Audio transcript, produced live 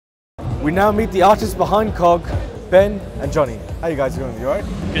We now meet the artists behind Cog, Ben and Johnny. How you guys doing? You alright?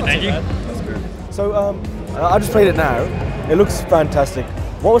 Good, thank you. That's good. So I just played it now. It looks fantastic.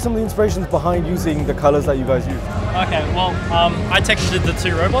 What were some of the inspirations behind using the colours that you guys used? Okay, well, I textured the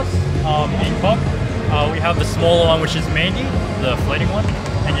two robots in Cog. We have the smaller one, which is Mandy, the floating one,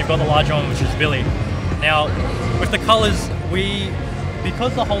 and you've got the larger one, which is Billy. Now, with the colours,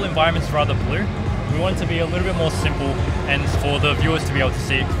 because the whole environment's rather blue, we want it to be a little bit more simple and for the viewers to be able to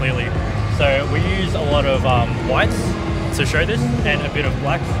see it clearly. So we use a lot of whites to show this and a bit of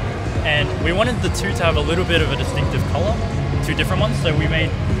blacks. And we wanted the two to have a little bit of a distinctive colour, two different ones. So we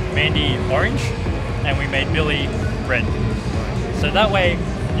made Mandy orange and we made Billy red. So that way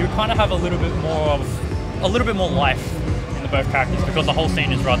you kind of have a little bit more life in the both characters because the whole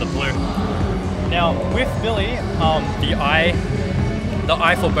scene is rather blue. Now with Billy, the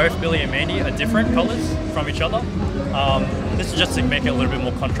eye for both Billy and Mandy are different colours from each other. This is just to make it a little bit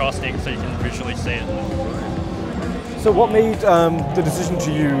more contrasting so you can visually see it. So what made the decision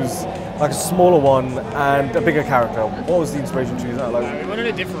to use like a smaller one and a bigger character? What was the inspiration to use that? We wanted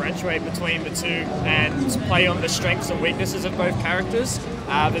to differentiate between the two and play on the strengths and weaknesses of both characters.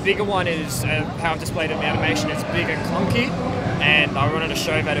 The bigger one is, how I've displayed it in the animation, it's big and clunky, and I wanted to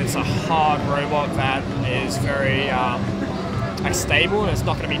show that it's a hard robot that is very stable and it's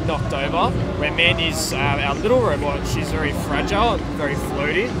not going to be knocked over. Where Mandy's our little robot, she's very fragile, very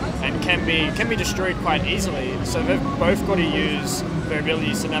floaty, and can be destroyed quite easily. So they've both got to use their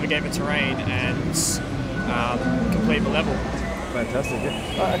abilities to navigate the terrain and complete the level. Fantastic.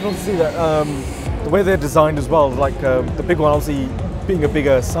 Yeah. I can also see that the way they're designed as well. Like the big one, obviously being a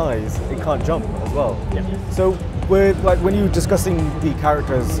bigger size, it can't jump as well. Yeah. So, when you were discussing the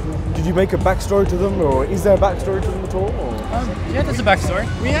characters, did you make a backstory to them, or is there a backstory to them at all? Yeah, there's a backstory.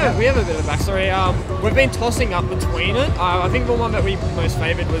 We have a bit of a backstory. We've been tossing up between it. I think the one that we most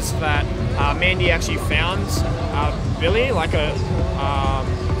favoured was that Mandy actually found Billy, like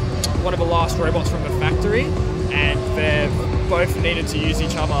one of the last robots from the factory, and they both needed to use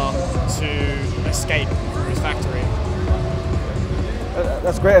each other to escape from his factory.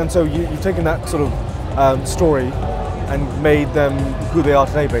 That's great. And so you've taken that sort of story and made them who they are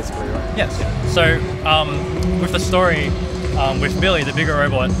today, basically, right? Yes. So with the story, with Billy, the bigger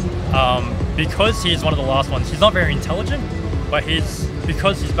robot, because he's one of the last ones, he's not very intelligent, but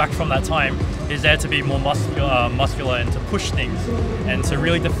because he's back from that time, he's there to be more muscular and to push things and to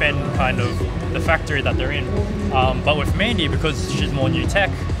really defend kind of the factory that they're in. But with Mandy, because she's more new tech,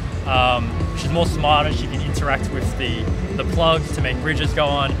 she's more smarter, she can interact with the plugs to make bridges go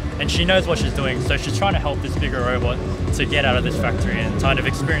on, and she knows what she's doing, so she's trying to help this bigger robot to get out of this factory and kind of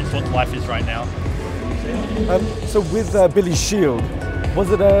experience what life is right now. So with Billy's shield, was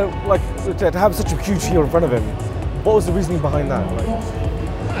it like to have such a huge shield in front of him? What was the reasoning behind that?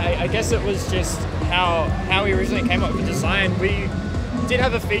 I guess it was just how we originally came up with the design. We did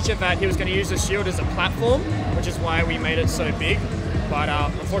have a feature that he was going to use the shield as a platform, which is why we made it so big. But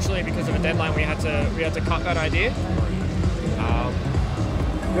unfortunately, because of a deadline, we had to cut that idea.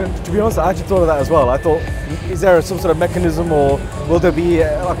 To be honest, I actually thought of that as well. I thought, is there some sort of mechanism, or will there be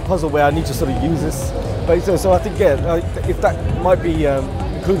like a puzzle where I need to sort of use this? But so I think, yeah, if that might be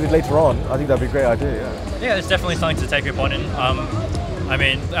included later on, I think that'd be a great idea. Yeah, it's definitely something to take a point in. I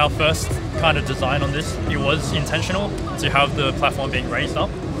mean, our first kind of design on this, it was intentional to have the platform being raised up.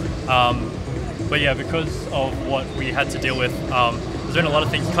 But yeah, because of what we had to deal with, there's been a lot of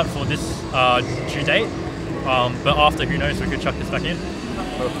things cut for this due date. But after, who knows, we could chuck this back in.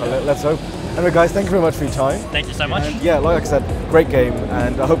 Let's hope. Anyway, guys, thank you very much for your time. Thank you so much. And yeah, like I said, great game,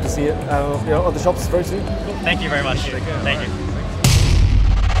 and I hope to see it on the shops very soon. Thank you very much. Thank you.